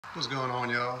What's going on,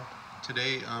 y'all?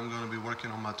 Today I'm going to be working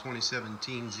on my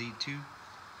 2017 Z2.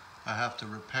 I have to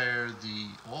repair the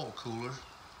oil cooler,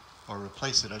 or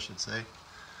replace it I should say,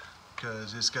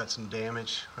 because it's got some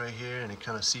damage right here and it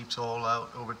kind of seeps all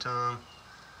out over time.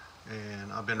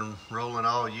 And I've been rolling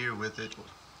all year with it,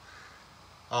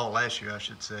 all last year I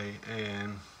should say,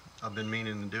 and I've been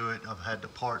meaning to do it. I've had the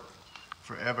part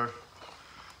forever.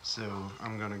 So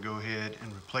I'm gonna go ahead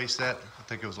and replace that. I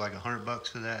think it was like $100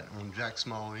 for that on Jack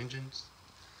Small engines.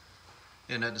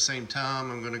 And at the same time,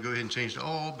 I'm gonna go ahead and change the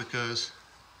oil because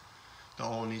the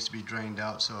oil needs to be drained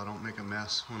out so I don't make a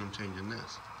mess when I'm changing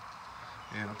this.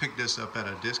 And I picked this up at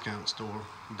a discount store,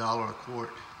 $1 a quart.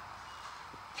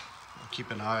 I'll keep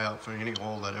an eye out for any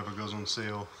oil that ever goes on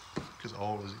sale because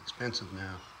oil is expensive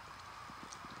now.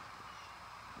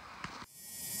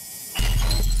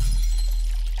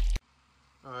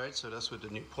 Alright, so that's what the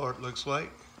new part looks like.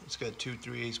 It's got two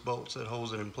 3/8 bolts that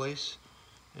holds it in place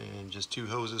and just two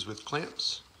hoses with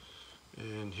clamps.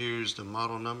 And here's the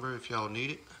model number if y'all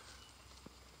need it.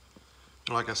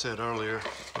 Like I said earlier,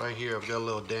 right here I've got a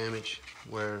little damage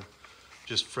where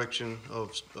just friction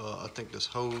of, I think this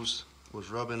hose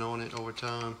was rubbing on it over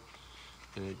time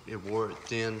and it wore it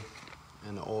thin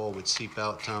and the oil would seep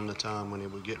out time to time when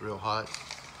it would get real hot.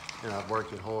 And I've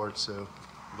worked it hard, so,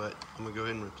 but I'm gonna go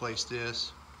ahead and replace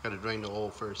this. Gotta drain the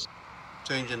oil first.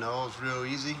 Changing the oil is real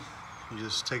easy. You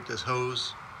just take this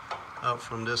hose out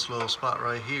from this little spot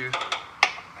right here,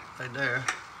 right there,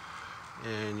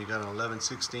 and you got an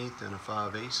 11/16 and a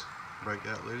 5/8. Break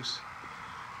that loose.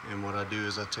 And what I do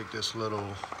is I take this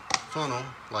little funnel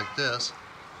like this,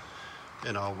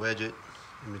 and I'll wedge it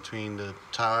in between the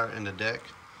tire and the deck.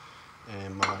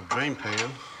 And my drain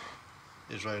pan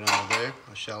is right under there,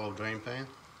 a shallow drain pan.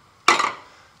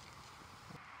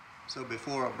 So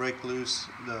before I break loose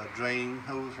the drain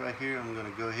hose right here, I'm going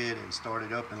to go ahead and start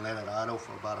it up and let it idle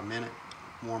for about a minute,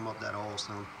 warm up that oil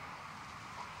some.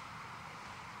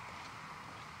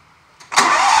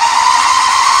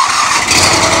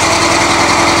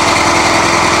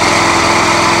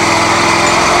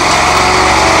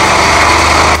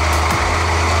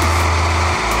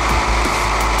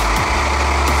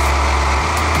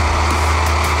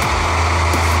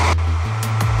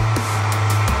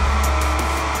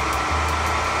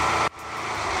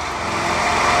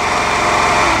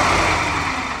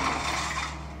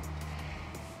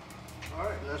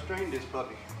 Let's drain this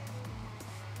puppy.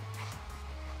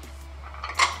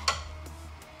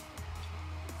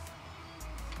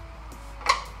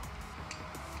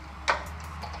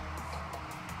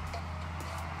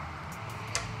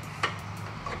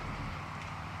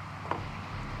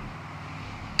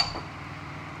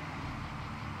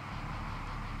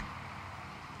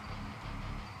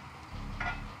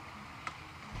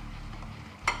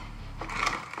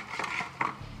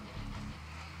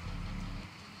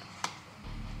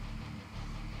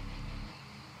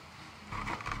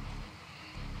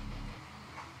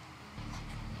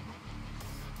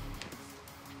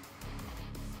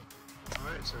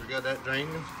 Alright, so we got that drained.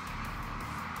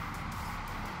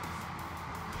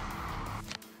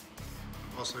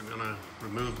 Also gonna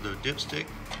remove the dipstick.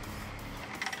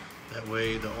 That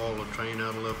way the oil will drain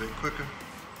out a little bit quicker.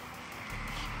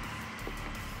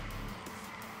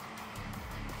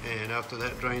 And after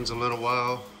that drains a little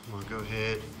while, I'm gonna go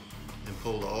ahead and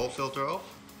pull the oil filter off.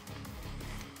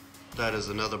 That is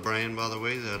another brand, by the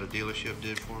way, that a dealership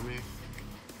did for me.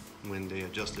 When they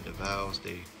adjusted the valves,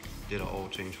 they did an oil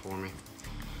change for me.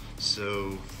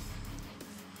 So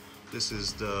this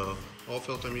is the oil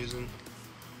filter I'm using.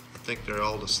 I think they're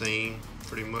all the same,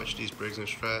 pretty much, these Briggs &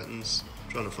 Strattons.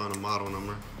 I'm trying to find a model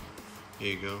number.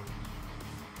 Here you go.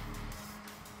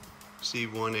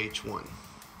 C1H1.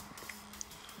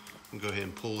 I'll go ahead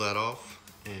and pull that off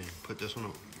and put this one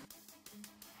on.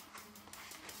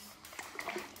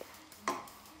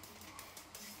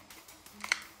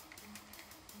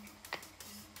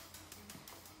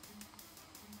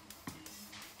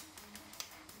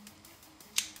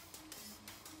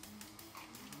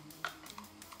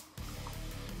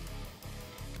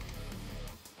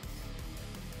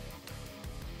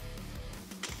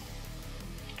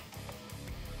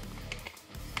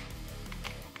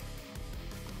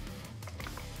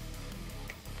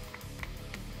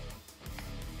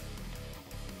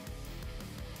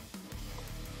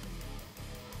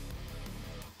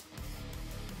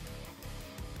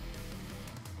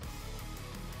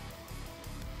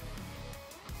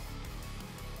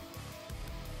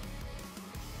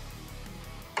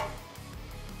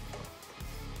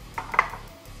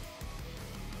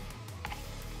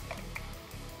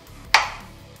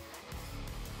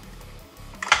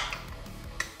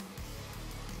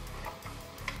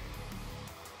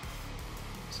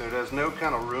 So there's no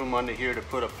kind of room under here to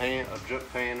put a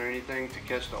drip pan or anything to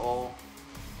catch the oil.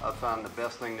 I find the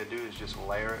best thing to do is just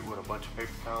layer it with a bunch of paper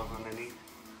towels underneath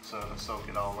so it'll soak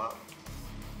it all up.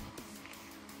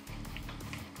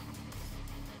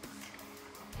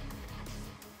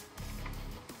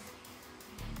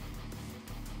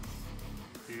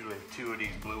 Usually 2 of these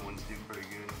blue ones do pretty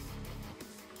good.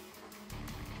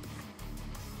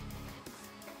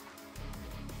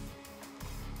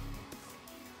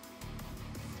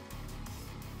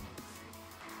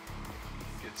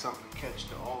 Get something to catch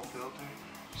the oil filter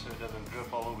so it doesn't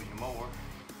drip all over your mower.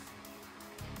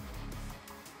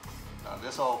 Now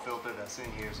this oil filter that's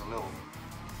in here is a little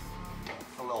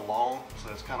long,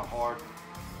 so it's kind of hard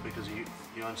because you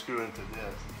unscrew into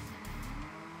this.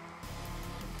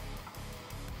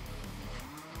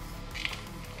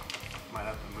 Might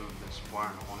have to move this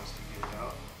wire harness to get it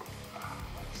out.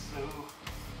 Like so.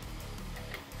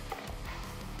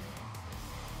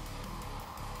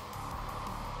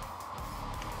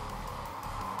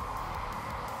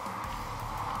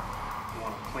 You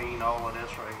want to clean all of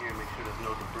this right here, make sure there's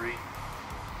no debris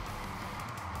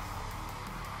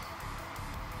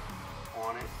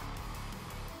on it.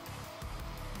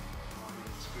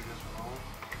 Screw this one on.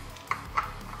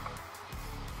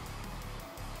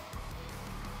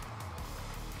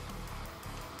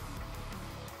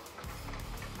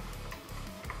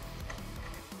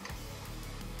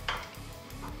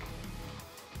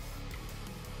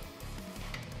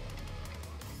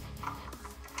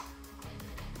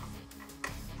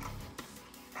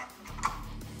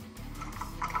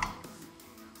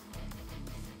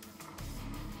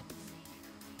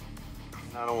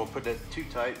 I don't want to put that too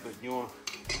tight, but you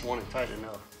want it tight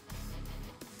enough.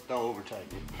 Don't over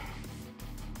tighten it.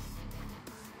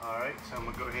 Alright, so I'm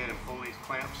going to go ahead and pull these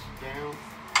clamps down.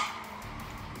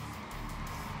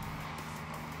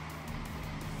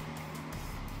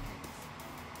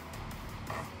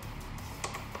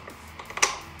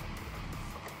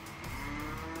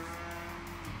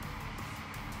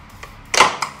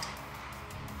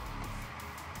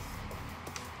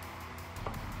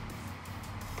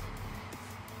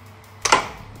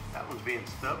 That one's being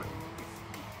stubborn.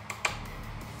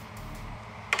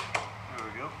 There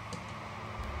we go.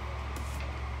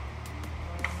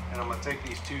 And I'm going to take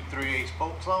these 2 3/8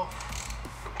 bolts off.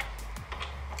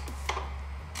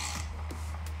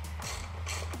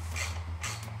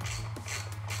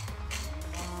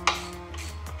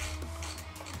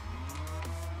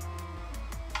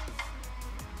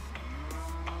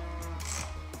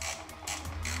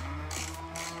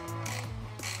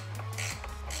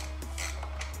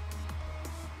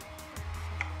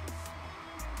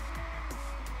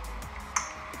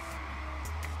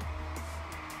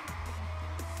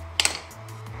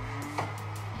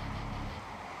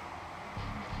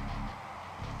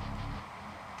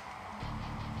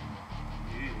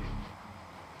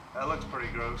 That looks pretty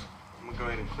gross. I'm going to go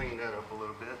ahead and clean that up a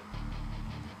little bit.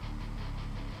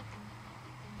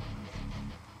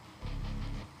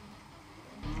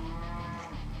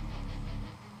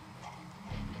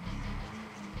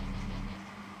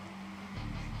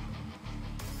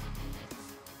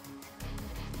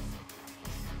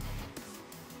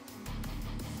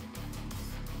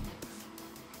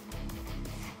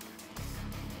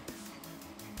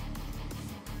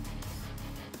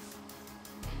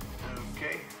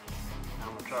 Okay. I'm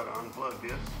going to try to unplug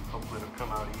this. Hopefully it'll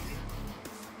come out easy.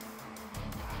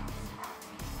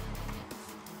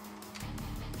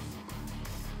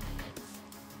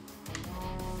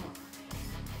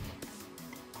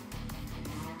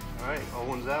 Alright, all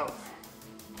one's out.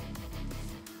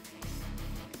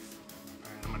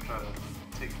 Alright, I'm going to try to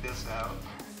take this out.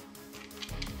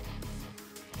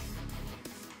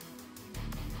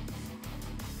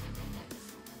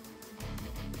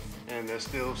 And there's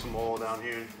still some oil down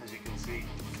here, as you can see.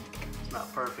 It's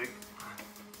not perfect.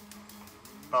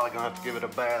 Probably gonna have to give it a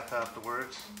bath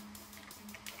afterwards.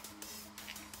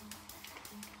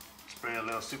 Spray a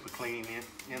little super clean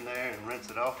in there and rinse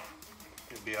it off.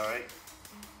 It'll be alright.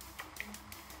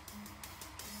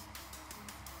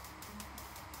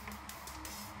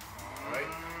 Alright.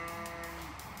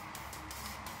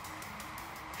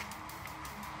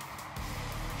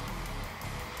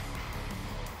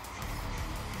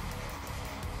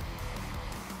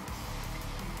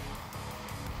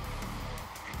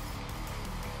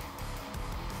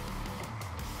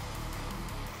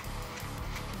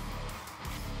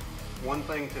 One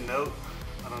thing to note,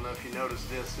 I don't know if you noticed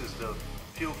this, is the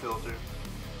fuel filter.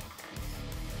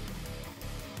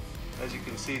 As you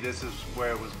can see, this is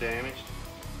where it was damaged.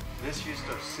 This used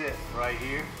to sit right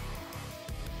here.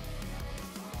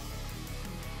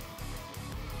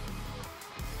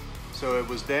 So it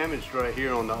was damaged right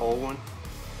here on the old one.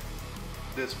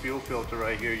 This fuel filter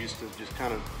right here used to just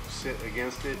kind of sit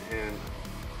against it, and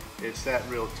it sat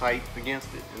real tight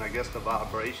against it, and I guess the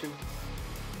vibration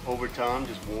over time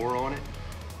just wore on it.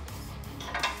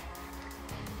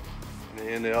 And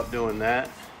it ended up doing that.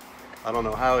 I don't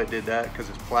know how it did that because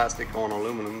it's plastic on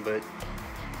aluminum, but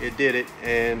it did it,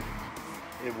 and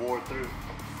it wore through.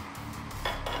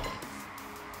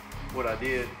 What I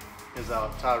did is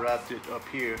I tie wrapped it up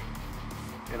here,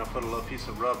 and I put a little piece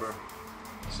of rubber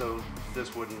so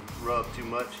this wouldn't rub too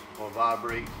much or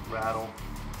vibrate, rattle.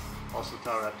 Also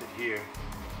tie wrapped it here.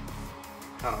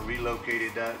 Kind of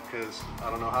relocated that because I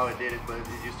don't know how it did it, but it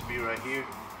used to be right here.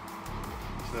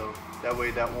 So that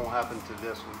way that won't happen to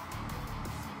this one.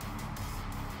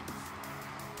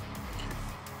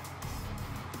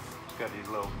 It's got these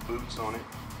little boots on it.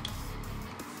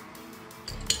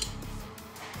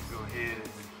 Go ahead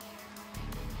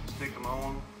and stick them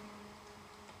on.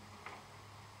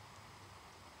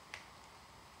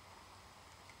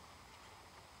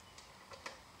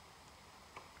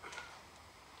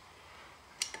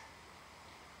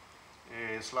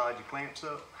 And slide your clamps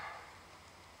up.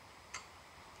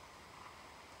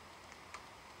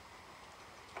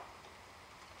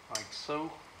 Like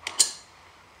so.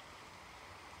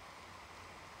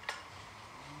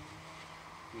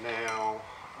 Now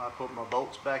I put my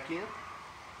bolts back in.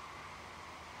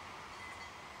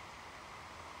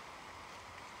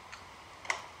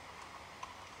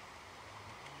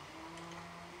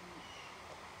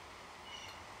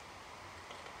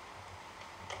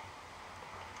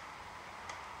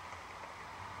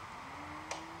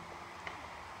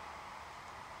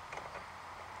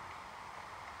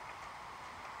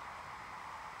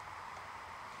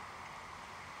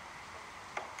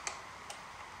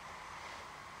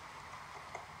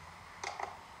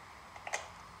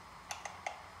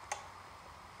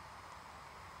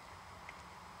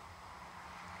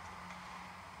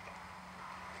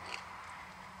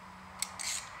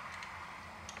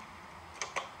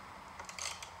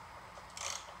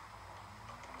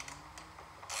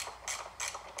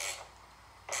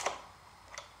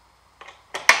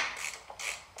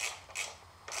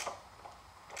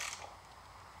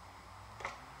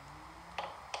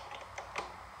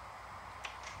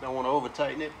 Don't want to over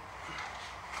tighten it.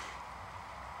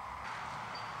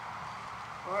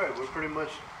 Alright, we're pretty much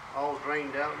all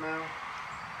drained out now.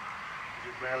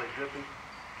 Just barely dripping.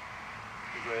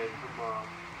 Go ahead and put my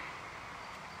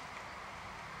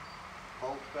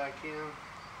bolts back in.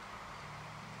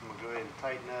 I'm going to go ahead and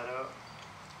tighten that up.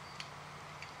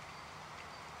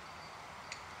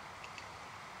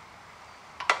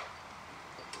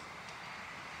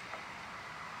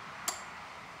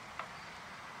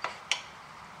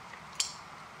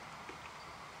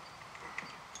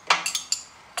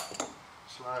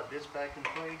 Slide this back in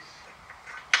place.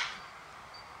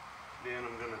 Then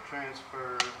I'm going to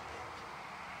transfer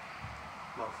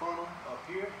my funnel up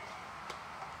here.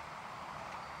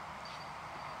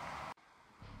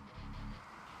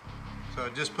 So I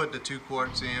just put the 2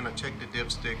 quarts in. I checked the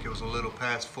dipstick. It was a little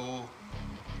past full.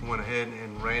 I went ahead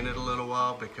and ran it a little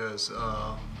while because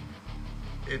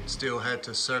it still had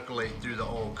to circulate through the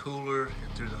oil cooler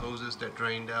and through the hoses that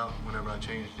drained out whenever I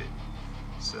changed it.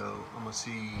 So I'm going to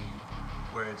see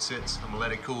where it sits. I'm gonna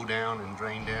let it cool down and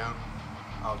drain down.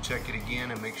 I'll check it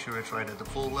again and make sure it's right at the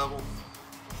full level.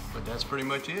 But that's pretty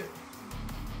much it.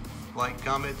 Like,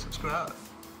 comment, subscribe.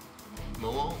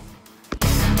 Mow on.